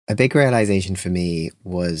A big realization for me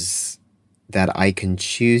was that I can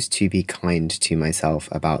choose to be kind to myself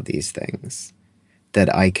about these things.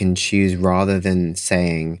 That I can choose rather than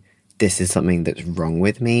saying, this is something that's wrong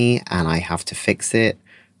with me and I have to fix it.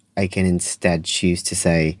 I can instead choose to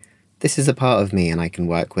say, this is a part of me and I can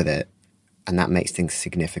work with it. And that makes things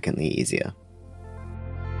significantly easier.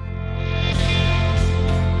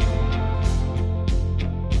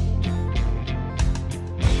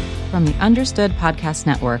 From the Understood Podcast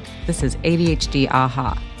Network, this is ADHD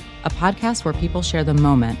Aha, a podcast where people share the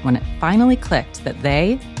moment when it finally clicked that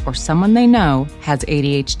they, or someone they know, has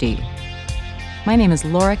ADHD. My name is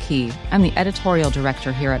Laura Key. I'm the editorial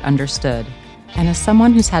director here at Understood. And as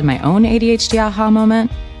someone who's had my own ADHD aha moment,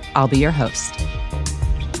 I'll be your host.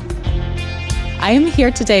 I am here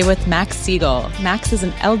today with Max Siegel. Max is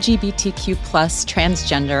an LGBTQ+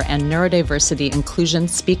 transgender and neurodiversity inclusion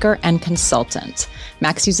speaker and consultant.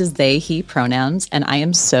 Max uses they, he pronouns, and I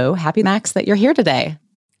am so happy, Max, that you're here today.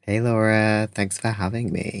 Hey, Laura. Thanks for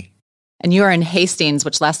having me. And you are in Hastings,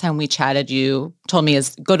 which last time we chatted, you told me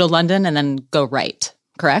is go to London and then go right,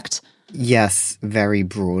 correct? Yes, very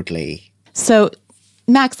broadly. So,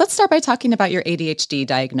 Max, let's start by talking about your ADHD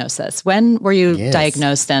diagnosis. When were you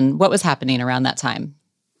diagnosed and what was happening around that time?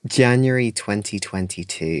 January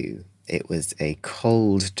 2022. It was a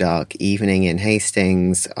cold, dark evening in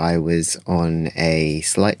Hastings. I was on a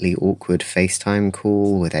slightly awkward FaceTime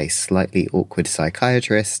call with a slightly awkward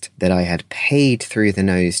psychiatrist that I had paid through the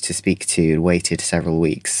nose to speak to, waited several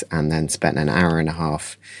weeks, and then spent an hour and a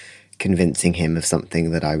half convincing him of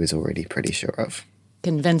something that I was already pretty sure of.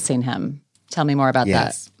 Convincing him. Tell me more about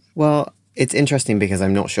that. Well, it's interesting because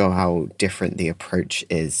I'm not sure how different the approach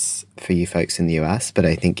is for you folks in the US, but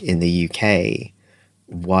I think in the UK,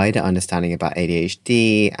 wider understanding about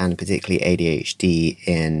ADHD and particularly ADHD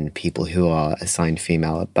in people who are assigned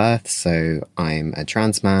female at birth. So I'm a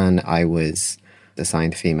trans man. I was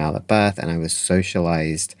assigned female at birth and I was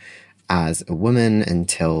socialized as a woman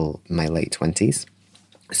until my late 20s.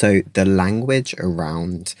 So the language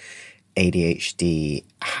around ADHD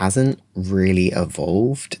hasn't really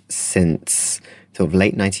evolved since sort of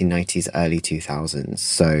late 1990s, early 2000s.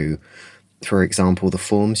 So, for example, the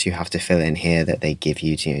forms you have to fill in here that they give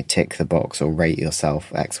you to tick the box or rate yourself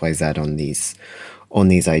XYZ on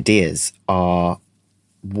these ideas are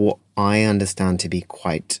what I understand to be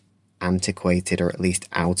quite antiquated or at least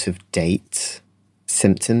out of date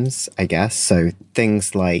symptoms, I guess. So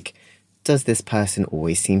things like, does this person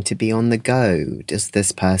always seem to be on the go? Does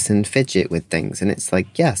this person fidget with things? And it's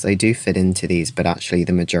like, yes, I do fit into these, but actually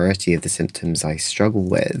the majority of the symptoms I struggle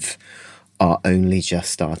with are only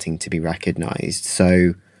just starting to be recognized.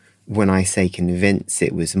 So when I say convince,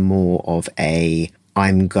 it was more of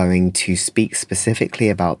I'm going to speak specifically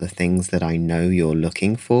about the things that I know you're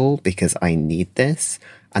looking for because I need this.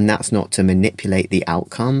 And that's not to manipulate the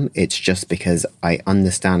outcome. It's just because I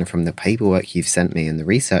understand from the paperwork you've sent me and the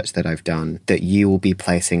research that I've done that you will be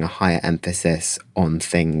placing a higher emphasis on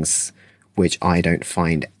things which I don't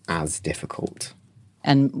find as difficult.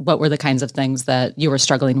 And what were the kinds of things that you were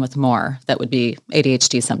struggling with more that would be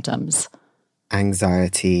ADHD symptoms?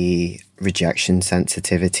 Anxiety, rejection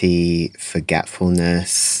sensitivity,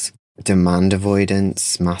 forgetfulness, demand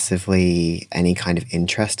avoidance, massively, any kind of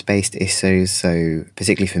interest-based issues. So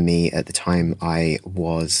particularly for me at the time, I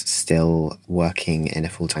was still working in a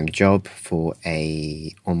full-time job for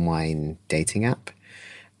a online dating app.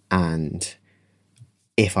 And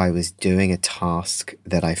if I was doing a task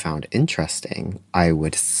that I found interesting, I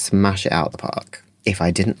would smash it out of the park. If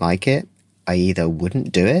I didn't like it, I either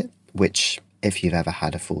wouldn't do it, which if you've ever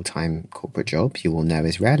had a full-time corporate job, you will know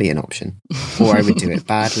is rarely an option. Or I would do it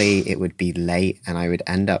badly, it would be late, and I would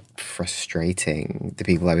end up frustrating the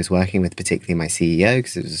people I was working with, particularly my CEO,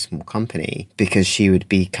 because it was a small company, because she would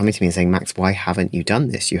be coming to me and saying, Max, why haven't you done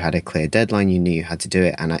this? You had a clear deadline, you knew you had to do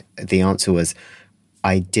it. And the answer was,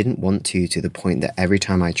 I didn't want to the point that every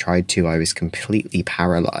time I tried to, I was completely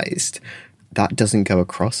paralyzed. That doesn't go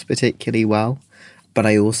across particularly well. But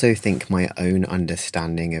I also think my own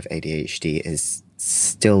understanding of ADHD is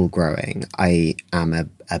still growing. I am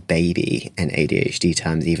a baby in ADHD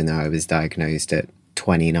terms, even though I was diagnosed at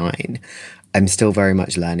 29. I'm still very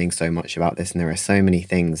much learning so much about this. And there are so many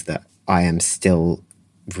things that I am still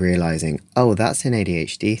realizing, oh, that's an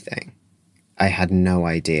ADHD thing. I had no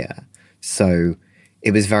idea. So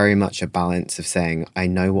it was very much a balance of saying, I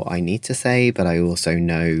know what I need to say, but I also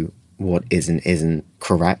know what isn't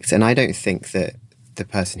correct. And I don't think that the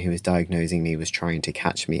person who was diagnosing me was trying to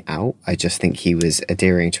catch me out. I just think he was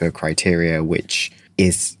adhering to a criteria which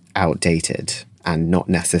is outdated and not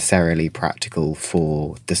necessarily practical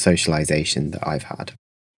for the socialization that I've had.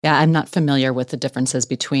 Yeah, I'm not familiar with the differences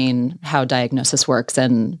between how diagnosis works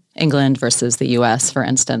in England versus the US, for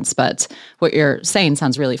instance. But what you're saying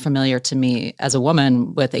sounds really familiar to me as a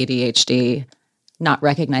woman with ADHD, not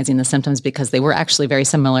recognizing the symptoms because they were actually very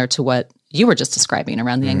similar to what you were just describing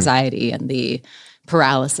around the anxiety and the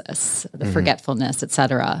paralysis, the forgetfulness, et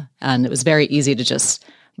cetera. And it was very easy to just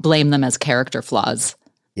blame them as character flaws.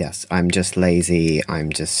 Yes, I'm just lazy. I'm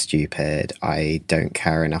just stupid. I don't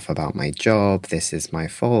care enough about my job. This is my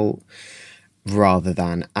fault. Rather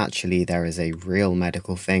than actually there is a real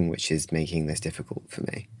medical thing which is making this difficult for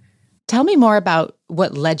me. Tell me more about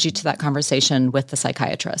what led you to that conversation with the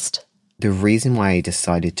psychiatrist. The reason why I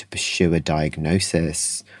decided to pursue a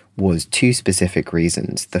diagnosis was two specific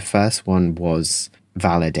reasons. The first one was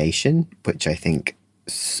validation, which I think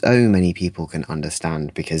so many people can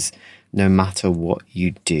understand, because no matter what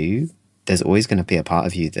you do, there's always going to be a part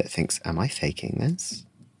of you that thinks, am I faking this?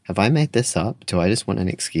 Have I made this up? Do I just want an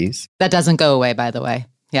excuse? That doesn't go away, by the way.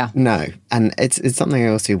 Yeah. No. And it's something I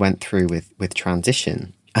also went through with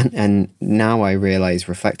transition. And now I realize,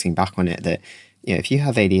 reflecting back on it, that if you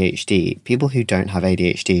have ADHD, people who don't have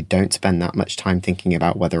ADHD don't spend that much time thinking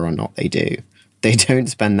about whether or not they do. They don't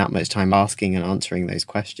spend that much time asking and answering those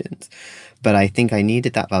questions. But I think I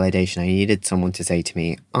needed that validation. I needed someone to say to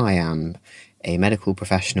me, I am a medical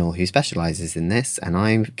professional who specializes in this, and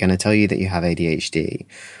I'm going to tell you that you have ADHD.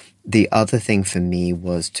 The other thing for me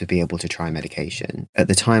was to be able to try medication. At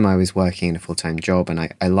the time, I was working in a full-time job, and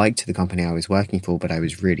I liked the company I was working for, but I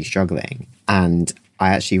was really struggling. And I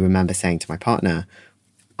actually remember saying to my partner,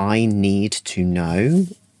 I need to know,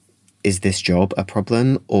 is this job a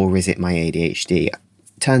problem or is it my ADHD?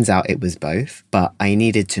 Turns out it was both, but I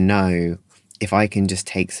needed to know if I can just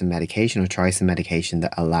take some medication or try some medication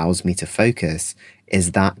that allows me to focus,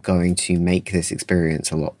 is that going to make this experience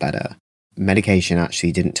a lot better? Medication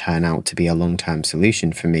actually didn't turn out to be a long-term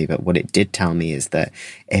solution for me, but what it did tell me is that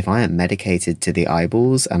if I am medicated to the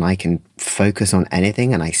eyeballs and I can focus on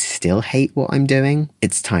anything and I still hate what I'm doing,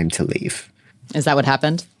 it's time to leave. Is that what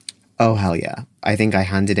happened? Oh, hell yeah. I think I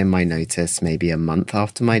handed in my notice maybe a month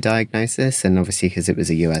after my diagnosis. And obviously, because it was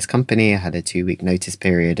a US company, I had a 2-week notice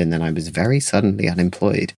period. And then I was very suddenly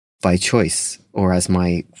unemployed by choice, or as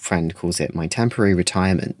my friend calls it, my temporary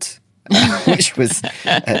retirement, which was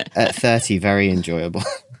at 30 very enjoyable.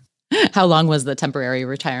 How long was the temporary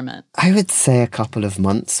retirement? I would say a couple of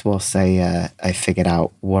months whilst I figured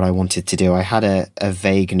out what I wanted to do. I had a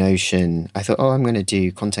vague notion. I thought, I'm going to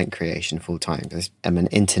do content creation full time because I'm an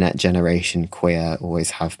internet generation queer,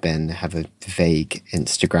 always have been, have a vague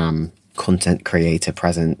Instagram content creator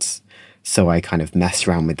presence. So I kind of messed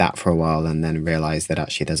around with that for a while and then realized that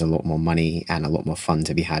actually there's a lot more money and a lot more fun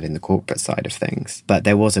to be had in the corporate side of things. But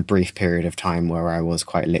there was a brief period of time where I was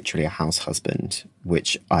quite literally a house husband,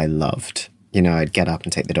 which I loved. I'd get up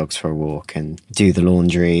and take the dogs for a walk and do the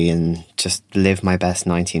laundry and just live my best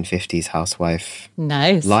 1950s housewife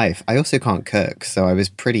life. I also can't cook, so I was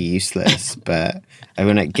pretty useless, but I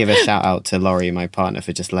want to give a shout out to Laurie, my partner,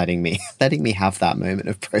 for just letting me have that moment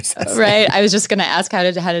of processing. Right. I was just going to ask, how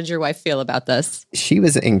did your wife feel about this? She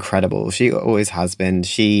was incredible. She always has been.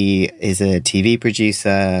 She is a TV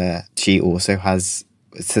producer. She also has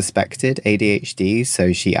suspected ADHD,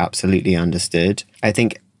 so she absolutely understood. I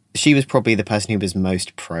think she was probably the person who was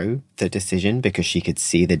most pro the decision because she could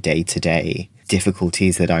see the day-to-day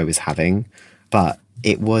difficulties that I was having. But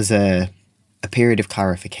it was a period of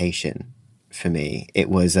clarification for me. It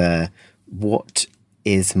was what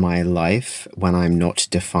is my life when I'm not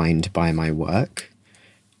defined by my work?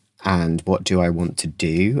 And what do I want to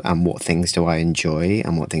do? And what things do I enjoy?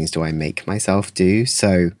 And what things do I make myself do?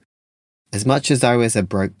 So as much as I was a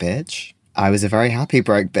broke bitch, I was a very happy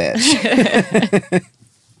broke bitch.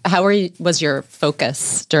 How was your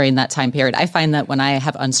focus during that time period? I find that when I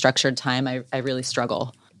have unstructured time, I really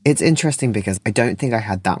struggle. It's interesting because I don't think I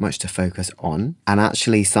had that much to focus on. And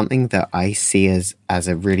actually something that I see as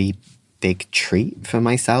a really big treat for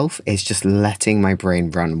myself is just letting my brain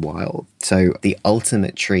run wild. So the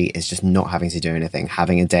ultimate treat is just not having to do anything,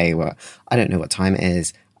 having a day where I don't know what time it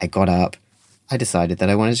is. I got up. I decided that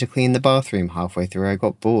I wanted to clean the bathroom. Halfway through, I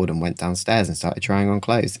got bored and went downstairs and started trying on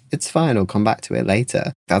clothes. It's fine. I'll come back to it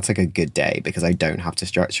later. That's like a good day because I don't have to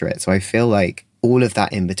structure it. So I feel like all of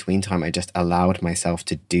that in between time, I just allowed myself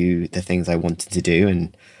to do the things I wanted to do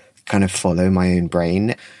and kind of follow my own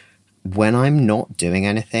brain. When I'm not doing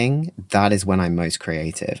anything, that is when I'm most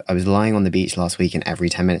creative. I was lying on the beach last week and every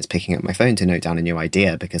 10 minutes picking up my phone to note down a new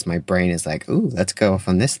idea because my brain is like, ooh, let's go off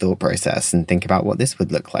on this thought process and think about what this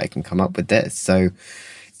would look like and come up with this. So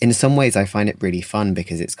in some ways, I find it really fun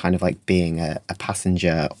because it's kind of like being a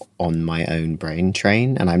passenger on my own brain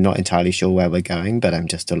train. And I'm not entirely sure where we're going, but I'm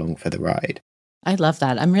just along for the ride. I love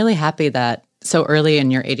that. I'm really happy that so early in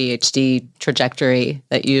your ADHD trajectory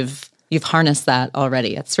that you've harnessed that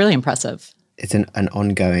already. It's really impressive. It's an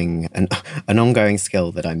ongoing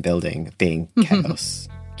skill that I'm building, being chaos,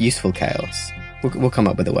 useful chaos. We'll come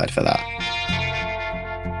up with a word for that.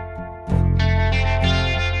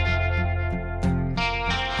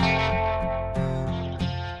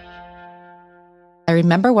 I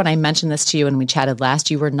remember when I mentioned this to you and we chatted last,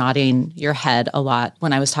 you were nodding your head a lot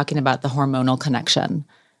when I was talking about the hormonal connection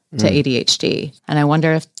to ADHD. And I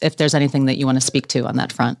wonder if there's anything that you want to speak to on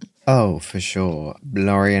that front. Oh, for sure.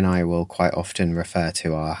 Laurie and I will quite often refer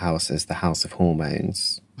to our house as the house of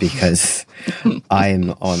hormones because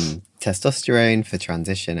I'm on testosterone for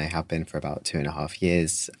transition. I have been for about 2.5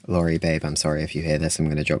 years. Laurie, babe, I'm sorry if you hear this. I'm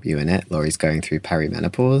going to drop you in it. Laurie's going through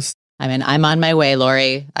perimenopause. I mean, I'm on my way,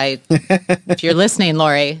 Laurie. If you're listening,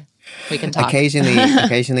 Laurie, we can talk.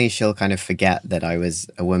 Occasionally she'll kind of forget that I was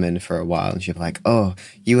a woman for a while. And she'll be like, oh,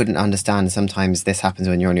 you wouldn't understand. Sometimes this happens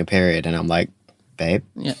when you're on your period. And I'm like, babe,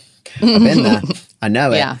 yeah. I've been there. I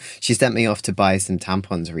know it. Yeah. She sent me off to buy some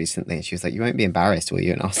tampons recently. And she was like, you won't be embarrassed, will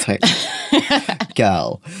you? And I was like,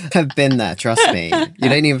 girl, I've been there. Trust me. You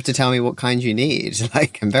don't even have to tell me what kind you need.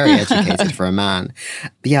 Like, I'm very educated for a man.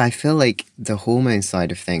 But yeah, I feel like the hormone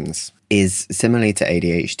side of things is similarly to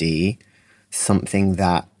ADHD, something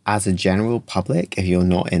that as a general public, if you're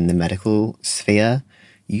not in the medical sphere,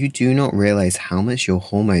 you do not realize how much your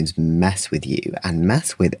hormones mess with you and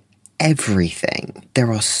mess with everything.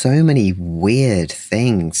 There are so many weird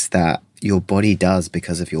things that your body does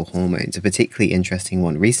because of your hormones. A particularly interesting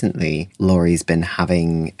one recently, Laurie's been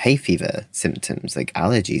having hay fever symptoms, like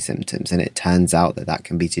allergy symptoms, and it turns out that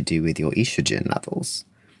can be to do with your estrogen levels.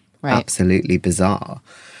 Right. Absolutely bizarre.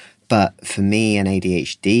 But for me and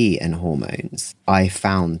ADHD and hormones, I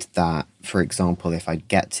found that, for example, if I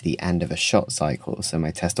get to the end of a shot cycle, so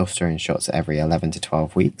my testosterone shots are every 11 to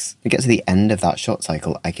 12 weeks, I get to the end of that shot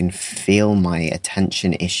cycle, I can feel my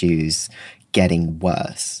attention issues getting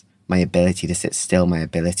worse. My ability to sit still, my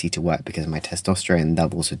ability to work because my testosterone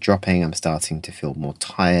levels are dropping. I'm starting to feel more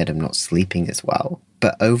tired. I'm not sleeping as well.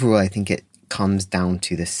 But overall, I think it comes down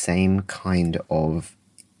to the same kind of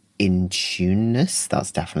in-tuneness.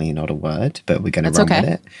 That's definitely not a word, but we're going to run with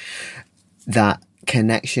it. That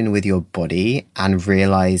connection with your body and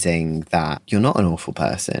realizing that you're not an awful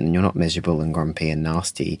person, you're not miserable and grumpy and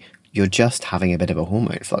nasty, you're just having a bit of a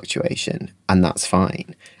hormone fluctuation, and that's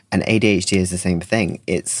fine. And ADHD is the same thing.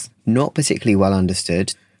 It's not particularly well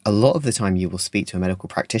understood. A lot of the time you will speak to a medical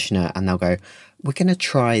practitioner and they'll go, we're going to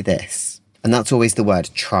try this. And that's always the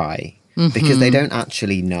word try. Because they don't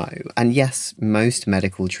actually know. And yes, most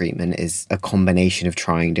medical treatment is a combination of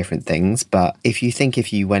trying different things. But if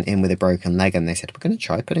you went in with a broken leg and they said, we're going to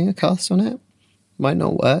try putting a cast on it, might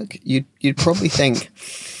not work, you'd probably think,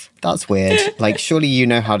 that's weird. Like, surely you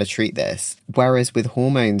know how to treat this. Whereas with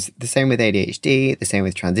hormones, the same with ADHD, the same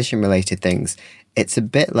with transition-related things, it's a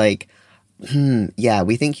bit like, yeah,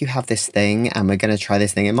 we think you have this thing and we're going to try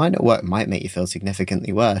this thing. It might not work, might make you feel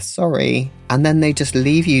significantly worse. Sorry. And then they just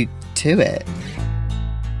leave you to it.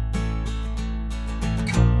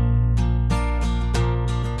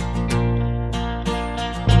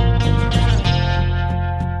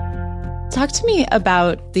 Talk to me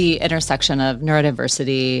about the intersection of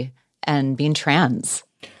neurodiversity and being trans,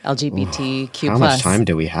 LGBTQ+. How much time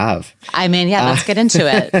do we have? I mean, yeah, let's get into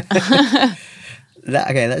it.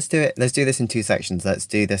 Okay, let's do it. Let's do this in two sections. Let's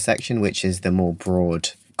do the section which is the more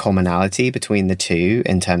broad commonality between the two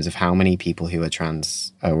in terms of how many people who are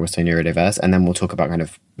trans are also neurodiverse. And then we'll talk about kind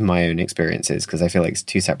of my own experiences because I feel like it's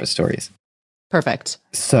two separate stories. Perfect.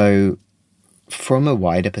 So from a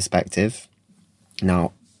wider perspective,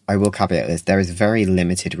 now I will caveat this, there is very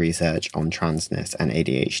limited research on transness and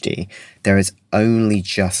ADHD. There is only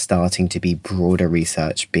just starting to be broader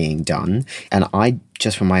research being done. And I,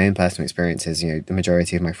 just from my own personal experiences, the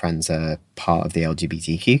majority of my friends are part of the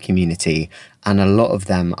LGBTQ community, and a lot of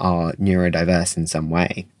them are neurodiverse in some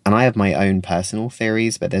way. And I have my own personal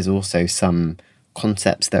theories, but there's also some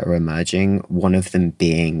concepts that are emerging, one of them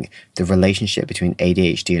being the relationship between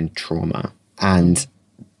ADHD and trauma. And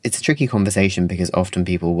it's a tricky conversation because often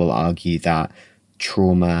people will argue that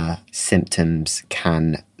trauma symptoms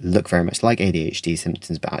can look very much like ADHD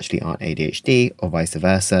symptoms, but actually aren't ADHD, or vice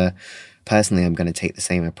versa. Personally, I'm going to take the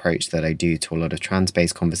same approach that I do to a lot of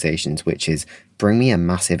trans-based conversations, which is bring me a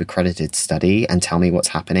massive accredited study and tell me what's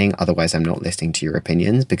happening. Otherwise, I'm not listening to your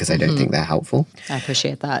opinions because I don't think they're helpful. I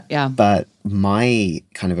appreciate that, yeah. But my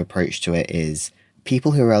kind of approach to it is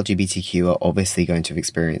people who are LGBTQ are obviously going to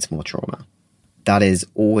experience more trauma. That is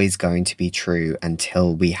always going to be true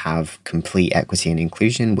until we have complete equity and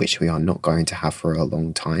inclusion, which we are not going to have for a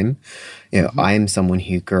long time. I am someone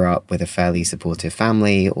who grew up with a fairly supportive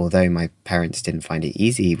family. Although my parents didn't find it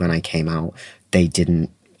easy when I came out, they didn't,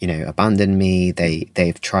 abandon me.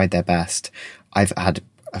 They've tried their best. I've had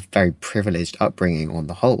a very privileged upbringing on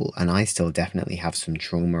the whole, and I still definitely have some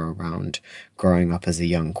trauma around growing up as a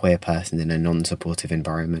young queer person in a non-supportive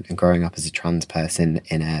environment and growing up as a trans person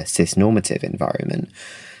in a cis-normative environment.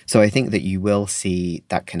 So I think that you will see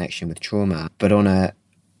that connection with trauma, but on a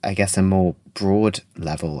more broad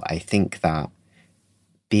level, I think that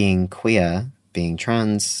being queer, being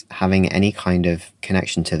trans, having any kind of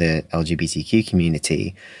connection to the LGBTQ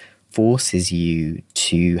community forces you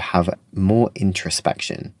to have more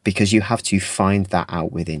introspection, because you have to find that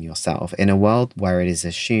out within yourself. In a world where it is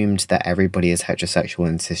assumed that everybody is heterosexual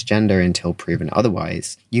and cisgender until proven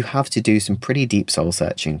otherwise, you have to do some pretty deep soul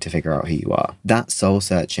searching to figure out who you are. That soul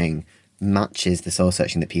searching matches the soul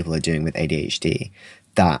searching that people are doing with ADHD.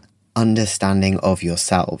 That understanding of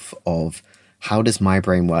yourself, of how does my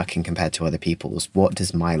brain work in compared to other people's? What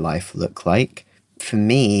does my life look like? For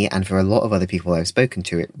me, and for a lot of other people I've spoken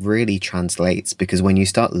to, it really translates, because when you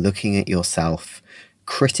start looking at yourself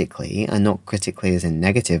critically, and not critically as in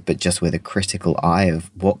negative, but just with a critical eye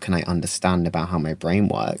of what can I understand about how my brain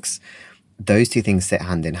works, those two things sit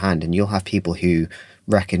hand in hand. And you'll have people who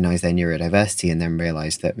recognize their neurodiversity and then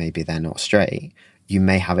realize that maybe they're not straight. You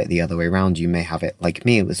may have it the other way around. You may have it like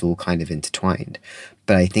me, it was all kind of intertwined.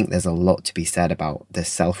 But I think there's a lot to be said about the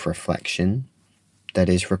self-reflection that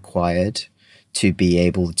is required to be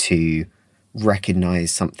able to recognize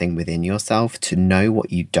something within yourself, to know what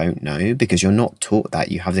you don't know, because you're not taught that.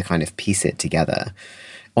 You have to kind of piece it together.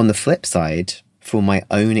 On the flip side, for my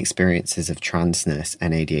own experiences of transness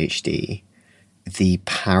and ADHD, the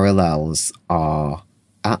parallels are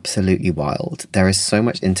absolutely wild. There is so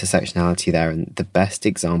much intersectionality there, and the best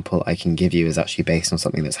example I can give you is actually based on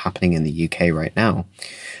something that's happening in the UK right now.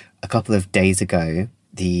 A couple of days ago,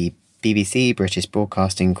 the BBC, British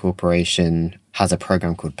Broadcasting Corporation, has a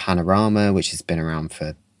program called Panorama, which has been around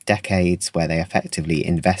for decades, where they effectively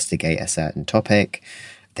investigate a certain topic.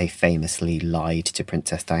 They famously lied to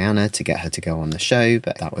Princess Diana to get her to go on the show,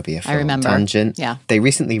 but that would be a full tangent. Yeah. They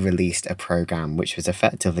recently released a program which was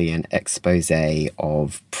effectively an expose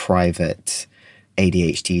of private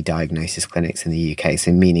ADHD diagnosis clinics in the UK,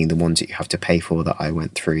 so meaning the ones that you have to pay for that I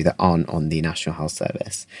went through that aren't on the National Health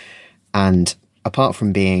Service. And apart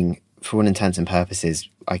from being, for all intents and purposes,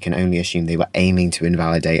 I can only assume they were aiming to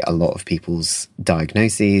invalidate a lot of people's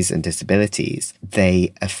diagnoses and disabilities,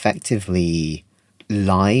 they effectively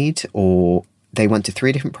lied, or they went to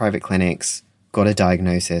 3 different private clinics, got a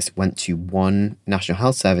diagnosis, went to one National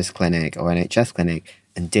Health Service clinic or NHS clinic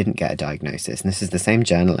and didn't get a diagnosis. And this is the same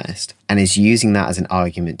journalist, and is using that as an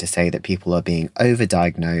argument to say that people are being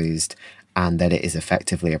overdiagnosed and that it is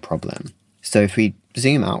effectively a problem. So if we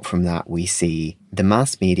zoom out from that, we see the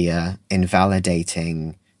mass media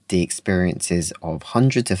invalidating the experiences of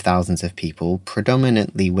hundreds of thousands of people,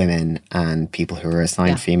 predominantly women and people who are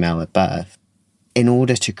assigned female at birth, in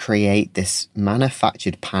order to create this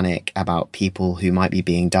manufactured panic about people who might be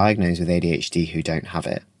being diagnosed with ADHD who don't have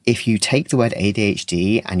it. If you take the word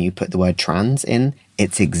ADHD and you put the word trans in,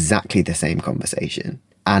 it's exactly the same conversation.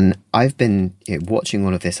 And I've been watching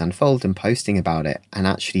all of this unfold and posting about it and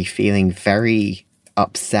actually feeling very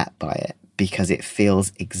upset by it, because it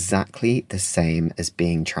feels exactly the same as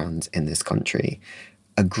being trans in this country.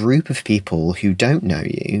 A group of people who don't know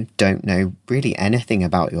you, don't know really anything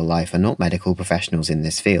about your life, are not medical professionals in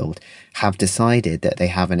this field, have decided that they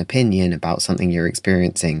have an opinion about something you're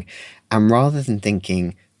experiencing. And rather than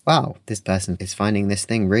thinking, wow, this person is finding this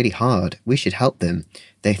thing really hard, we should help them,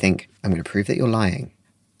 they think, I'm going to prove that you're lying.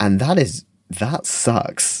 And that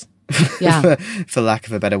sucks, for lack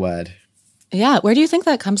of a better word. Yeah. Where do you think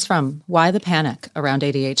that comes from? Why the panic around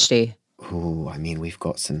ADHD? Oh, I mean, we've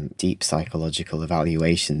got some deep psychological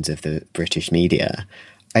evaluations of the British media.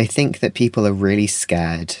 I think that people are really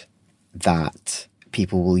scared that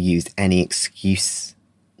people will use any excuse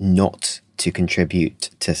not to contribute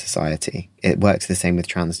to society. It works the same with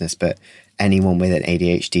transness, but anyone with an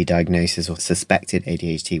ADHD diagnosis or suspected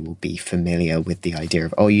ADHD will be familiar with the idea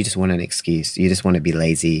of, oh, you just want an excuse. You just want to be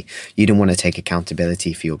lazy. You don't want to take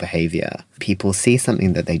accountability for your behavior. People see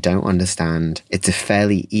something that they don't understand. It's a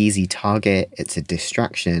fairly easy target. It's a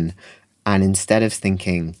distraction. And instead of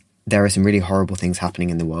thinking, there are some really horrible things happening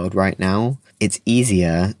in the world right now, it's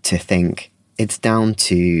easier to think it's down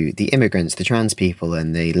to the immigrants, the trans people,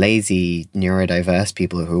 and the lazy, neurodiverse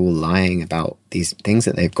people who are all lying about these things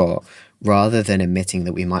that they've got, rather than admitting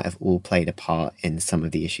that we might have all played a part in some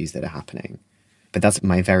of the issues that are happening. But that's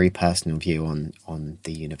my very personal view on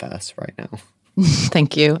the universe right now.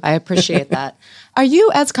 Thank you. I appreciate that. Are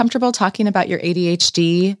you as comfortable talking about your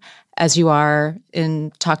ADHD as you are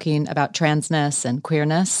in talking about transness and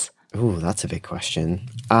queerness? Oh, that's a big question.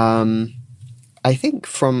 I think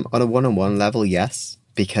on a one-on-one level, yes,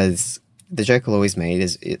 because the joke I'll always made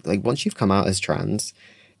is once you've come out as trans,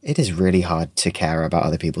 it is really hard to care about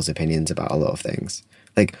other people's opinions about a lot of things.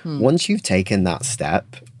 Once you've taken that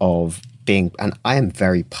step of being, and I am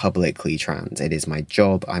very publicly trans, it is my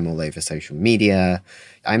job, I'm all over social media,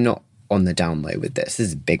 I'm not on the down low with this. This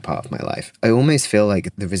is a big part of my life. I almost feel like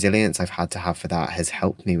the resilience I've had to have for that has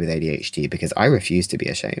helped me with ADHD because I refuse to be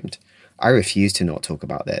ashamed. I refuse to not talk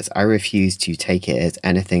about this. I refuse to take it as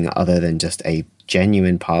anything other than just a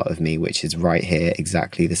genuine part of me, which is right here,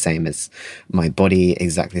 exactly the same as my body,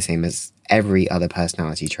 exactly the same as every other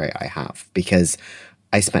personality trait I have. Because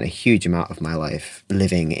I spent a huge amount of my life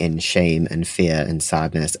living in shame and fear and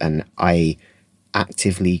sadness, and I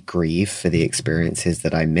actively grieve for the experiences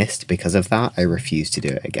that I missed because of that. I refuse to do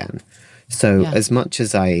it again. So as much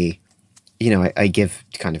as I give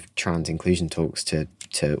kind of trans inclusion talks to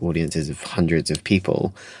audiences of hundreds of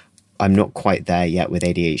people, I'm not quite there yet with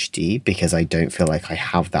ADHD because I don't feel like I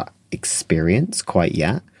have that experience quite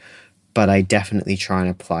yet. But I definitely try and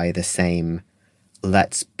apply the same,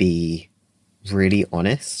 let's be really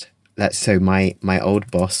honest. So my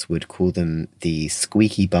old boss would call them the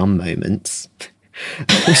squeaky bum moments.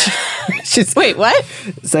 Wait, what?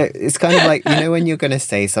 So it's kind of like, when you're going to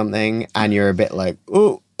say something and you're a bit like,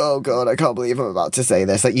 oh God, I can't believe I'm about to say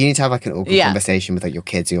this. You need to have an awkward conversation with your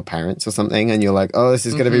kids or your parents or something. And you're like, oh, this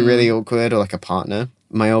is going to be really awkward, or a partner.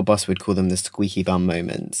 My old boss would call them the squeaky bum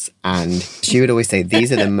moments. And she would always say,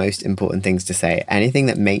 these are the most important things to say. Anything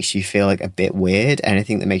that makes you feel a bit weird,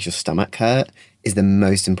 anything that makes your stomach hurt is the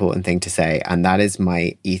most important thing to say. And that is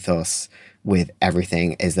my ethos with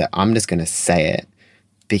everything, is that I'm just going to say it,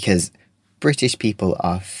 because British people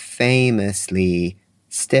are famously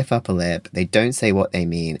stiff upper lip. They don't say what they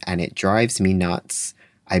mean, and it drives me nuts.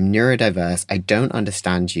 I'm neurodiverse. I don't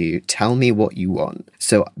understand you. Tell me what you want.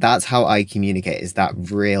 So that's how I communicate, is that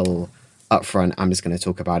real upfront, I'm just going to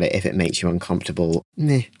talk about it. If it makes you uncomfortable,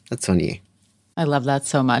 that's on you. I love that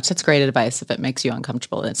so much. That's great advice. If it makes you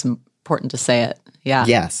uncomfortable, it's important to say it. Yeah.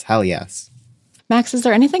 Yes. Hell yes. Max, is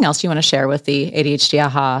there anything else you want to share with the ADHD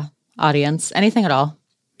AHA audience? Anything at all?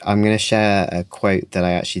 I'm going to share a quote that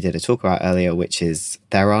I actually did a talk about earlier, which is,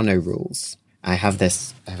 there are no rules. I have a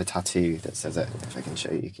tattoo that says it. If I can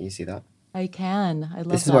show you. Can you see that? I can. I love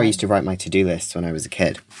This is where I used to write my to-do lists when I was a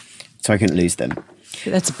kid, so I couldn't lose them.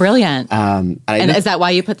 That's brilliant. And is that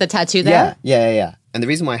why you put the tattoo there? Yeah. And the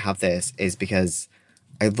reason why I have this is because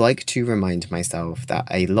I like to remind myself that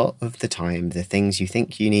a lot of the time, the things you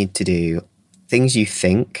think you need to do, things you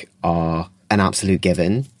think are an absolute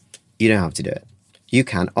given, you don't have to do it. You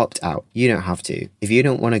can opt out. You don't have to. If you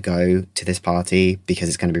don't want to go to this party because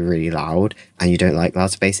it's going to be really loud and you don't like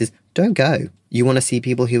loud spaces, don't go. You want to see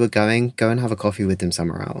people who are going, go and have a coffee with them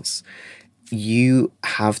somewhere else. You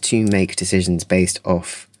have to make decisions based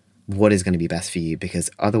off what is going to be best for you, because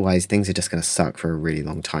otherwise things are just going to suck for a really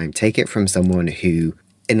long time. Take it from someone who,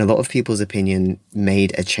 in a lot of people's opinion,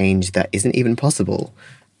 made a change that isn't even possible.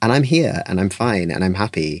 And I'm here and I'm fine and I'm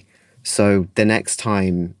happy. So the next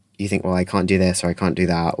time you think, well, I can't do this or I can't do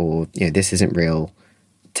that, or, this isn't real,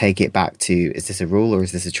 take it back to, is this a rule or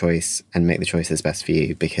is this a choice? And make the choice that's best for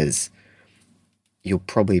you, because you'll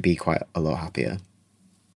probably be quite a lot happier.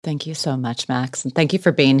 Thank you so much, Max. And thank you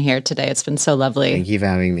for being here today. It's been so lovely. Thank you for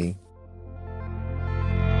having me.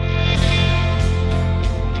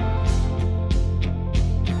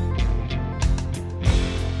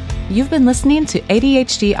 You've been listening to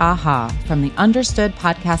ADHD AHA from the Understood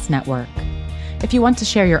Podcast Network. If you want to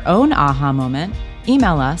share your own AHA moment,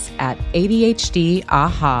 email us at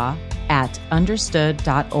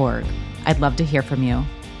adhdaha@understood.org. I'd love to hear from you.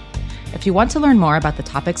 If you want to learn more about the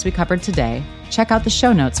topics we covered today, check out the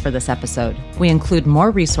show notes for this episode. We include more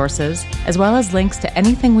resources, as well as links to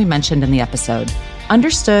anything we mentioned in the episode.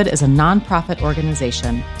 Understood is a nonprofit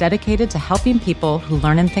organization dedicated to helping people who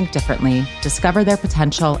learn and think differently discover their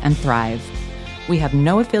potential and thrive. We have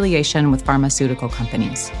no affiliation with pharmaceutical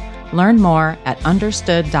companies. Learn more at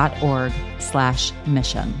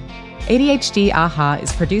understood.org/mission. ADHD AHA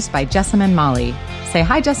is produced by Jessamine Molly. Say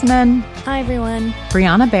hi, Jessamine. Hi, everyone.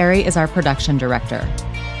 Brianna Berry is our production director.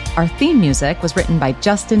 Our theme music was written by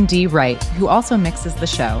Justin D. Wright, who also mixes the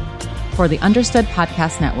show. For the Understood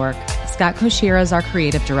Podcast Network, Scott Koshira is our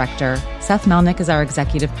creative director, Seth Melnick is our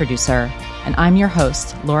executive producer, and I'm your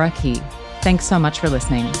host, Laura Key. Thanks so much for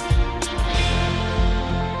listening.